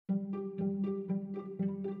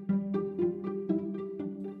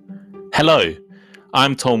Hello,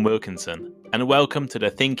 I'm Tom Wilkinson, and welcome to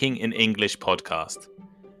the Thinking in English podcast,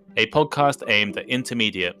 a podcast aimed at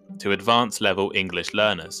intermediate to advanced level English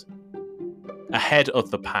learners. Ahead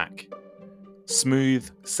of the pack, smooth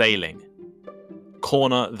sailing,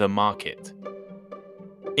 corner the market.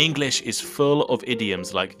 English is full of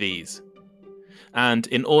idioms like these, and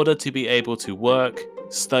in order to be able to work,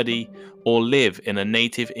 study, or live in a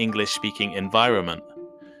native English-speaking environment,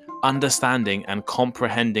 understanding and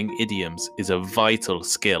comprehending idioms is a vital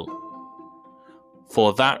skill.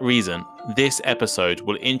 For that reason, this episode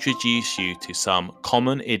will introduce you to some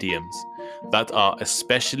common idioms that are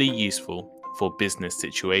especially useful for business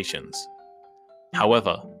situations.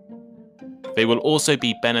 However, they will also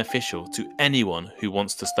be beneficial to anyone who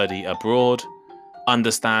wants to study abroad,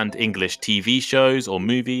 understand English TV shows or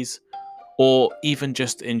movies, or even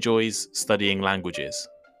just enjoys studying languages.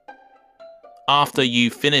 After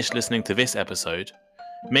you finish listening to this episode,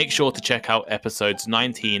 make sure to check out episodes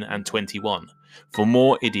 19 and 21 for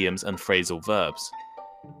more idioms and phrasal verbs.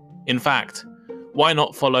 In fact, why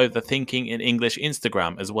not follow the Thinking in English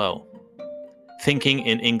Instagram as well? Thinking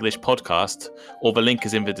in English podcast, or the link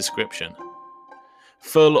is in the description.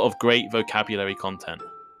 Full of great vocabulary content.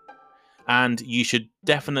 And you should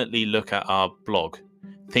definitely look at our blog,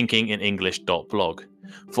 thinkinginenglish.blog,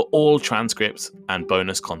 for all transcripts and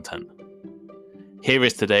bonus content. Here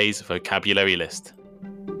is today's vocabulary list.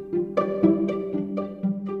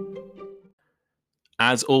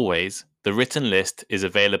 As always, the written list is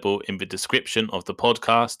available in the description of the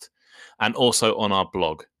podcast and also on our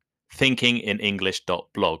blog,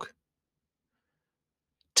 thinkinginenglish.blog.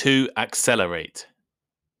 To accelerate.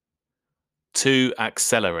 To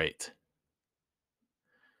accelerate.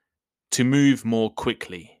 To move more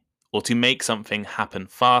quickly, or to make something happen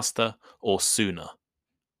faster or sooner.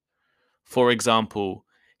 For example,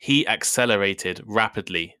 he accelerated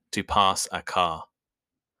rapidly to pass a car.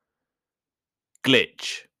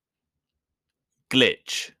 Glitch.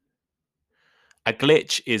 Glitch. A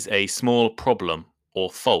glitch is a small problem or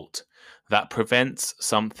fault that prevents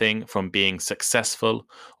something from being successful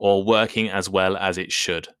or working as well as it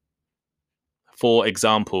should. For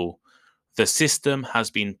example, the system has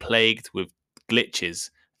been plagued with glitches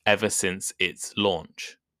ever since its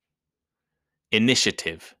launch.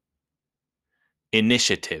 Initiative.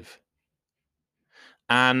 Initiative.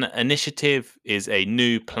 An initiative is a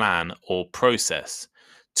new plan or process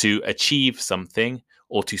to achieve something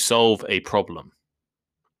or to solve a problem.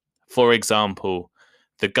 For example,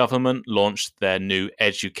 the government launched their new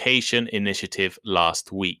education initiative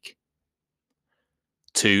last week.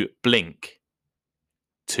 To blink.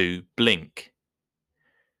 To blink.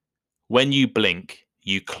 When you blink,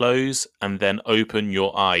 you close and then open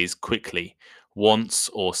your eyes quickly, once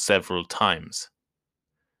or several times.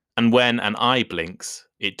 And when an eye blinks,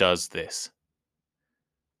 it does this.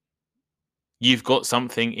 You've got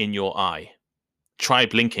something in your eye. Try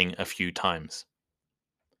blinking a few times.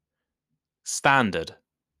 Standard.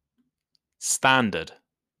 Standard.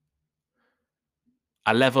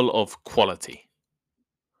 A level of quality.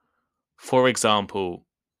 For example,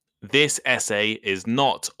 this essay is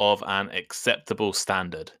not of an acceptable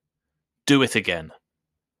standard. Do it again.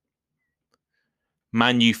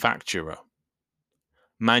 Manufacturer.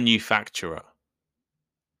 Manufacturer.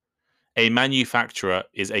 A manufacturer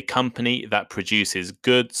is a company that produces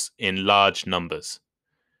goods in large numbers.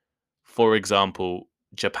 For example,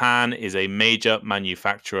 Japan is a major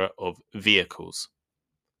manufacturer of vehicles.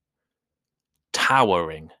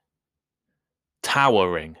 Towering.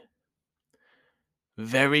 Towering.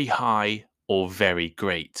 Very high or very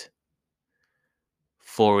great.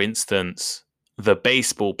 For instance, the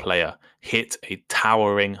baseball player hit a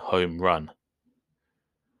towering home run.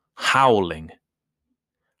 Howling.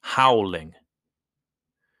 Howling.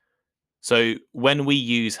 So when we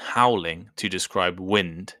use howling to describe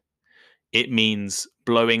wind, it means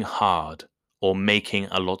blowing hard or making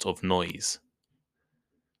a lot of noise.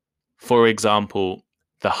 For example,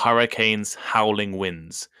 the hurricane's howling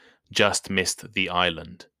winds just missed the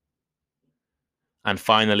island. And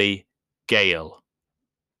finally, gale.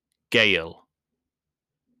 Gale.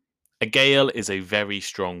 A gale is a very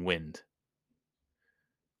strong wind.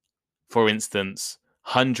 For instance,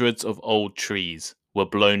 hundreds of old trees were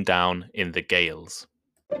blown down in the gales.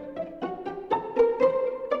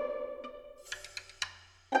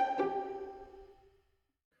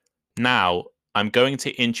 Now, I'm going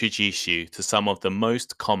to introduce you to some of the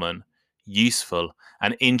most common, useful,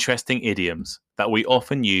 and interesting idioms that we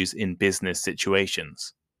often use in business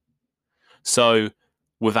situations. So,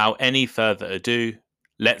 without any further ado,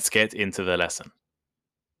 let's get into the lesson.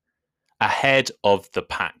 Ahead of the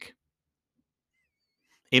pack.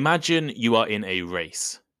 Imagine you are in a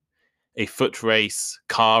race, a foot race,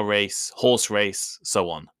 car race, horse race, so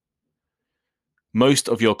on. Most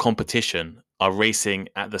of your competition are racing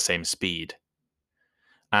at the same speed,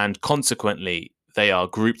 and consequently, they are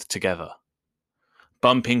grouped together,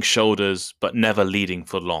 bumping shoulders but never leading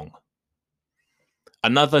for long.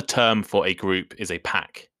 Another term for a group is a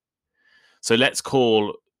pack. So let's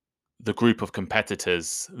call the group of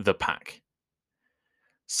competitors the pack.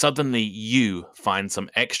 Suddenly, you find some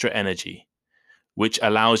extra energy, which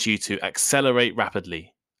allows you to accelerate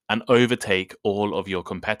rapidly and overtake all of your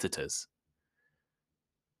competitors.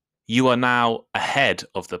 You are now ahead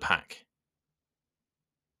of the pack.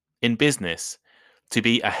 In business, to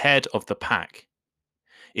be ahead of the pack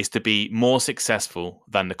is to be more successful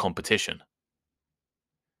than the competition,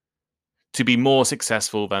 to be more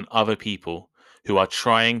successful than other people who are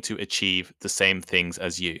trying to achieve the same things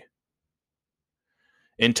as you.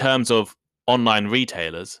 In terms of online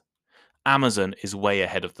retailers, Amazon is way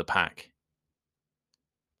ahead of the pack.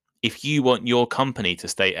 If you want your company to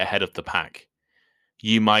stay ahead of the pack,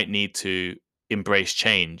 you might need to embrace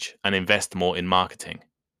change and invest more in marketing.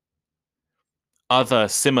 Other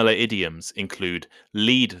similar idioms include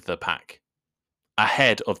lead the pack,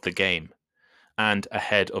 ahead of the game, and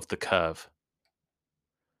ahead of the curve.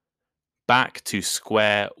 Back to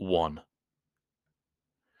square one.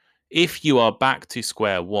 If you are back to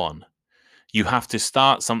square one, you have to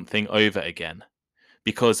start something over again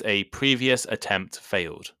because a previous attempt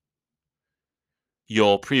failed.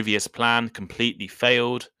 Your previous plan completely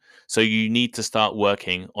failed, so you need to start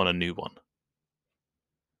working on a new one.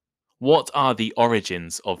 What are the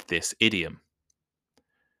origins of this idiom?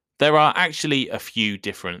 There are actually a few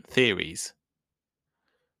different theories.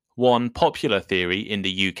 One popular theory in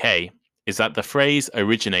the UK is that the phrase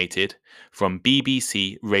originated from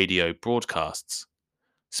BBC radio broadcasts,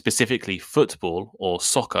 specifically football or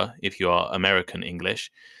soccer, if you are American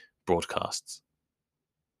English, broadcasts.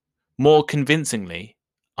 More convincingly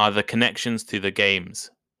are the connections to the games,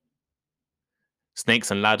 Snakes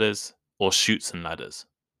and Ladders or Chutes and Ladders.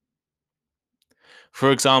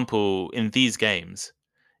 For example, in these games,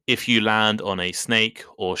 if you land on a snake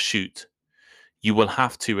or chute, you will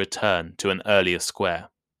have to return to an earlier square.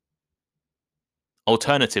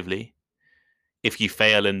 Alternatively, if you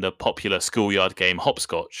fail in the popular schoolyard game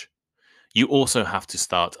hopscotch, you also have to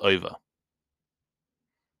start over.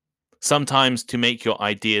 Sometimes to make your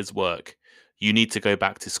ideas work, you need to go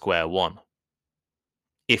back to square one.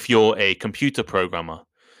 If you're a computer programmer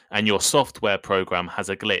and your software program has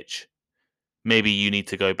a glitch, maybe you need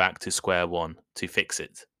to go back to square one to fix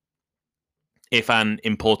it. If an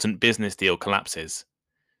important business deal collapses,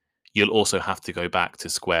 you'll also have to go back to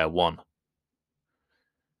square one.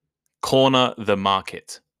 Corner the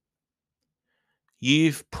market.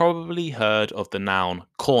 You've probably heard of the noun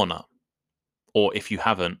corner, or if you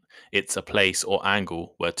haven't, it's a place or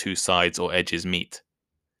angle where two sides or edges meet.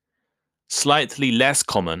 Slightly less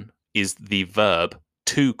common is the verb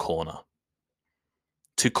to corner.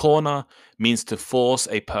 To corner means to force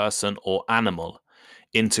a person or animal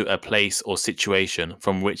into a place or situation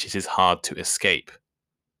from which it is hard to escape.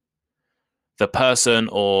 The person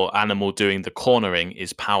or animal doing the cornering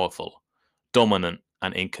is powerful, dominant,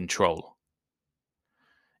 and in control.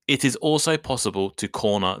 It is also possible to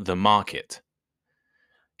corner the market.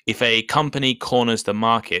 If a company corners the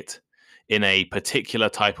market in a particular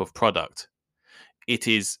type of product, it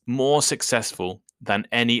is more successful than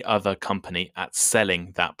any other company at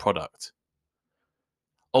selling that product.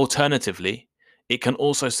 Alternatively, it can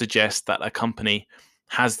also suggest that a company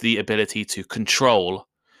has the ability to control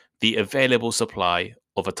the available supply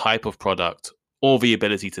of a type of product or the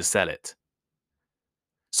ability to sell it.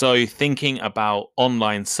 So, thinking about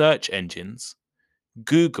online search engines,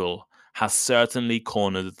 Google has certainly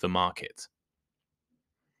cornered the market.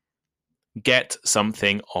 Get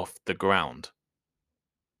something off the ground.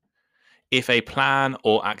 If a plan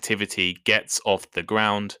or activity gets off the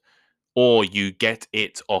ground, or you get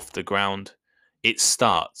it off the ground, it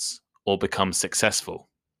starts or becomes successful.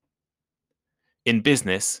 In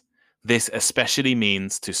business, this especially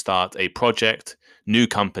means to start a project, new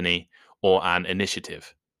company, or an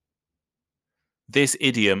initiative. This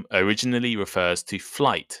idiom originally refers to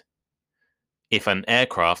flight. If an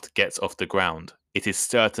aircraft gets off the ground, it is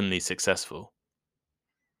certainly successful.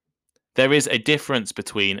 There is a difference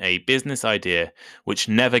between a business idea which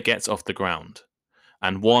never gets off the ground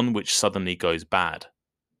and one which suddenly goes bad.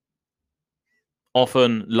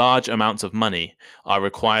 Often, large amounts of money are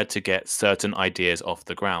required to get certain ideas off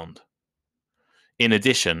the ground. In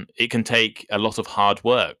addition, it can take a lot of hard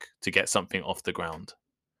work to get something off the ground.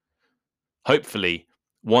 Hopefully,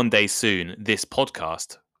 one day soon, this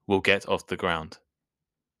podcast will get off the ground.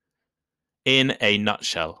 In a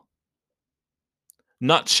nutshell.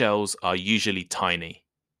 Nutshells are usually tiny.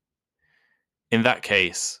 In that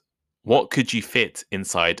case, what could you fit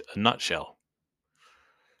inside a nutshell?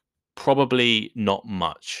 Probably not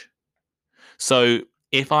much. So,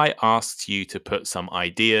 if I asked you to put some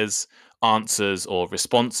ideas, answers, or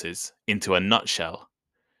responses into a nutshell,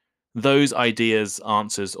 those ideas,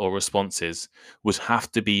 answers, or responses would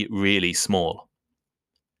have to be really small.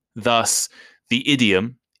 Thus, the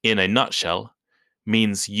idiom, in a nutshell,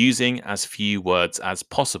 means using as few words as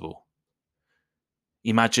possible.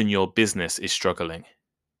 Imagine your business is struggling.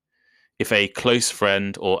 If a close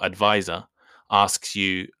friend or advisor asks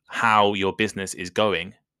you how your business is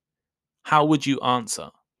going, how would you answer?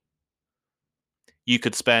 You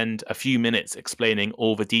could spend a few minutes explaining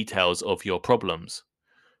all the details of your problems.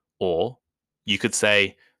 Or you could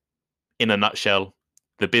say, in a nutshell,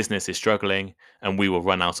 the business is struggling and we will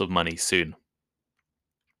run out of money soon.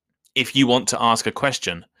 If you want to ask a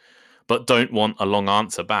question, but don't want a long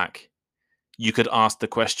answer back, you could ask the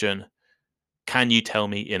question, can you tell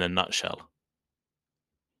me in a nutshell?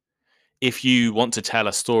 If you want to tell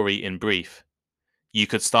a story in brief, you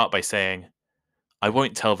could start by saying, I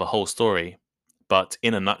won't tell the whole story, but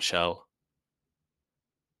in a nutshell,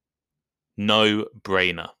 no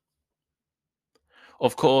brainer.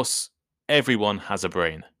 Of course, everyone has a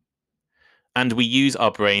brain. And we use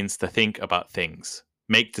our brains to think about things,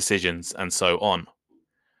 make decisions, and so on.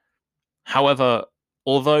 However,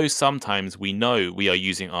 although sometimes we know we are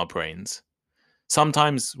using our brains,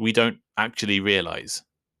 sometimes we don't actually realize.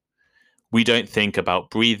 We don't think about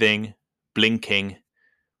breathing, blinking,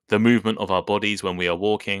 the movement of our bodies when we are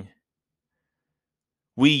walking.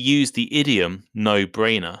 We use the idiom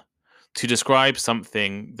no-brainer to describe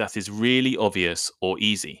something that is really obvious or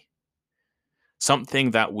easy.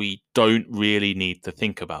 Something that we don't really need to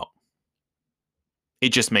think about. It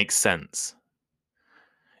just makes sense.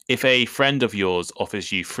 If a friend of yours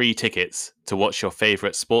offers you free tickets to watch your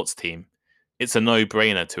favorite sports team, it's a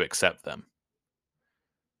no-brainer to accept them.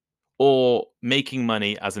 Or making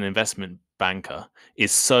money as an investment banker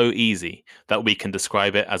is so easy that we can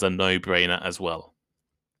describe it as a no-brainer as well.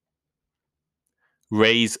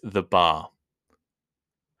 Raise the bar.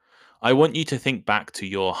 I want you to think back to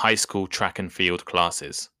your high school track and field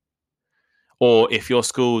classes. Or if your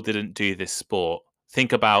school didn't do this sport,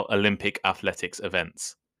 think about Olympic athletics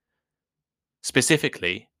events.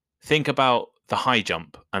 Specifically, think about the high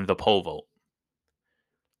jump and the pole vault.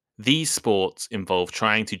 These sports involve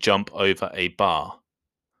trying to jump over a bar.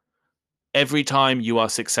 Every time you are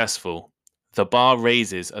successful, the bar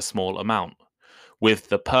raises a small amount, with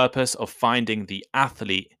the purpose of finding the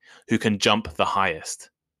athlete who can jump the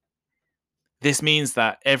highest. This means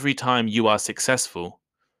that every time you are successful,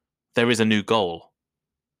 there is a new goal.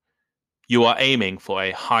 You are aiming for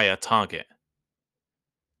a higher target.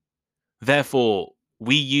 Therefore,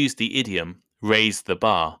 we use the idiom raise the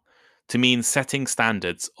bar to mean setting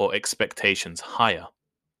standards or expectations higher.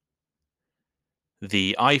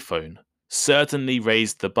 The iPhone certainly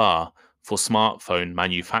raised the bar for smartphone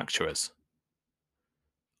manufacturers.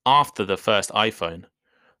 After the first iPhone,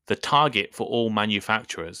 the target for all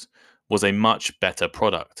manufacturers was a much better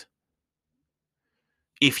product.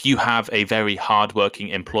 If you have a very hardworking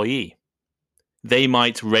employee, they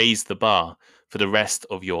might raise the bar for the rest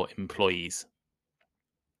of your employees.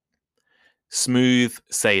 Smooth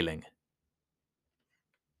sailing.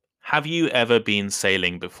 Have you ever been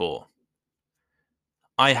sailing before?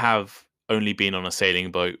 I have only been on a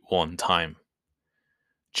sailing boat one time.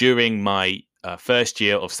 During my first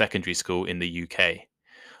year of secondary school in the UK,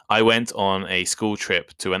 I went on a school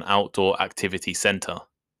trip to an outdoor activity centre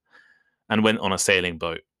and went on a sailing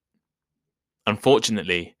boat.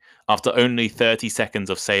 Unfortunately, after only 30 seconds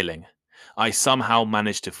of sailing, I somehow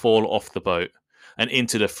managed to fall off the boat and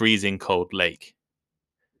into the freezing cold lake.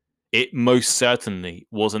 It most certainly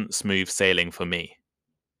wasn't smooth sailing for me.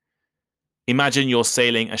 Imagine you're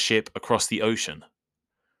sailing a ship across the ocean.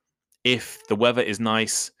 If the weather is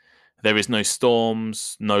nice, there is no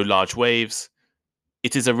storms, no large waves,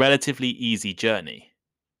 it is a relatively easy journey.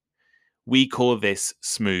 We call this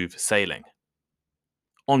smooth sailing.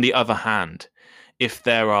 On the other hand, if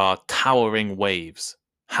there are towering waves,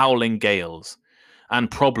 howling gales, and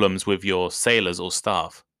problems with your sailors or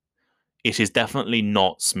staff, it is definitely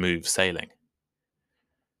not smooth sailing.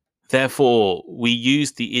 Therefore, we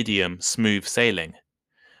use the idiom smooth sailing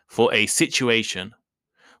for a situation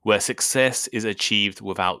where success is achieved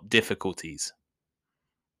without difficulties.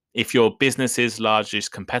 If your business's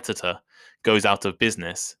largest competitor goes out of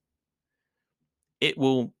business, it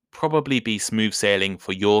will probably be smooth sailing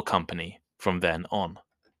for your company from then on.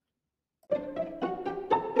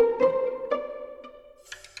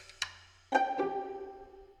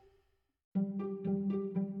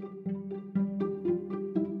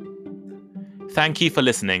 Thank you for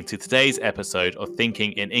listening to today's episode of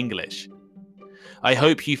Thinking in English. I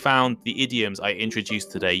hope you found the idioms I introduced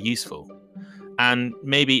today useful, and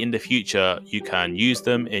maybe in the future you can use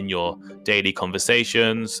them in your daily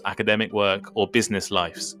conversations, academic work, or business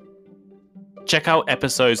lives. Check out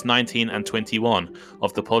episodes 19 and 21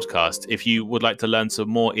 of the podcast if you would like to learn some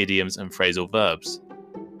more idioms and phrasal verbs.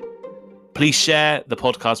 Please share the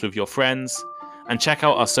podcast with your friends and check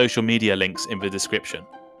out our social media links in the description.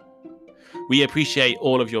 We appreciate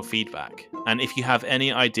all of your feedback, and if you have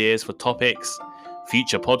any ideas for topics,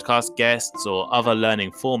 future podcast guests, or other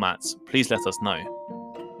learning formats, please let us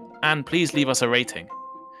know. And please leave us a rating.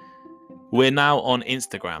 We're now on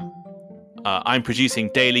Instagram. I'm producing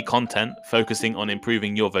daily content focusing on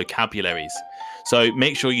improving your vocabularies, so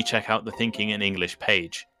make sure you check out the Thinking in English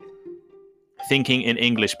page. Thinking in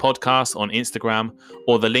English podcast on Instagram,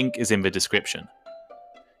 or the link is in the description.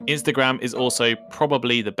 Instagram is also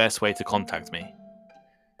probably the best way to contact me.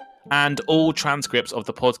 And all transcripts of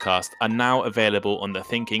the podcast are now available on the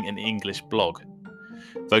Thinking in English blog.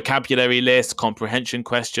 Vocabulary lists, comprehension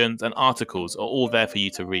questions, and articles are all there for you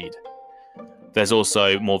to read. There's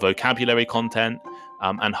also more vocabulary content,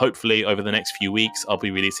 and hopefully over the next few weeks I'll be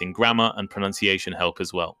releasing grammar and pronunciation help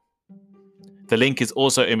as well. The link is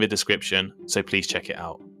also in the description, so please check it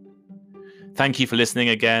out. Thank you for listening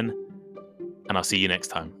again, and I'll see you next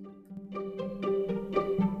time.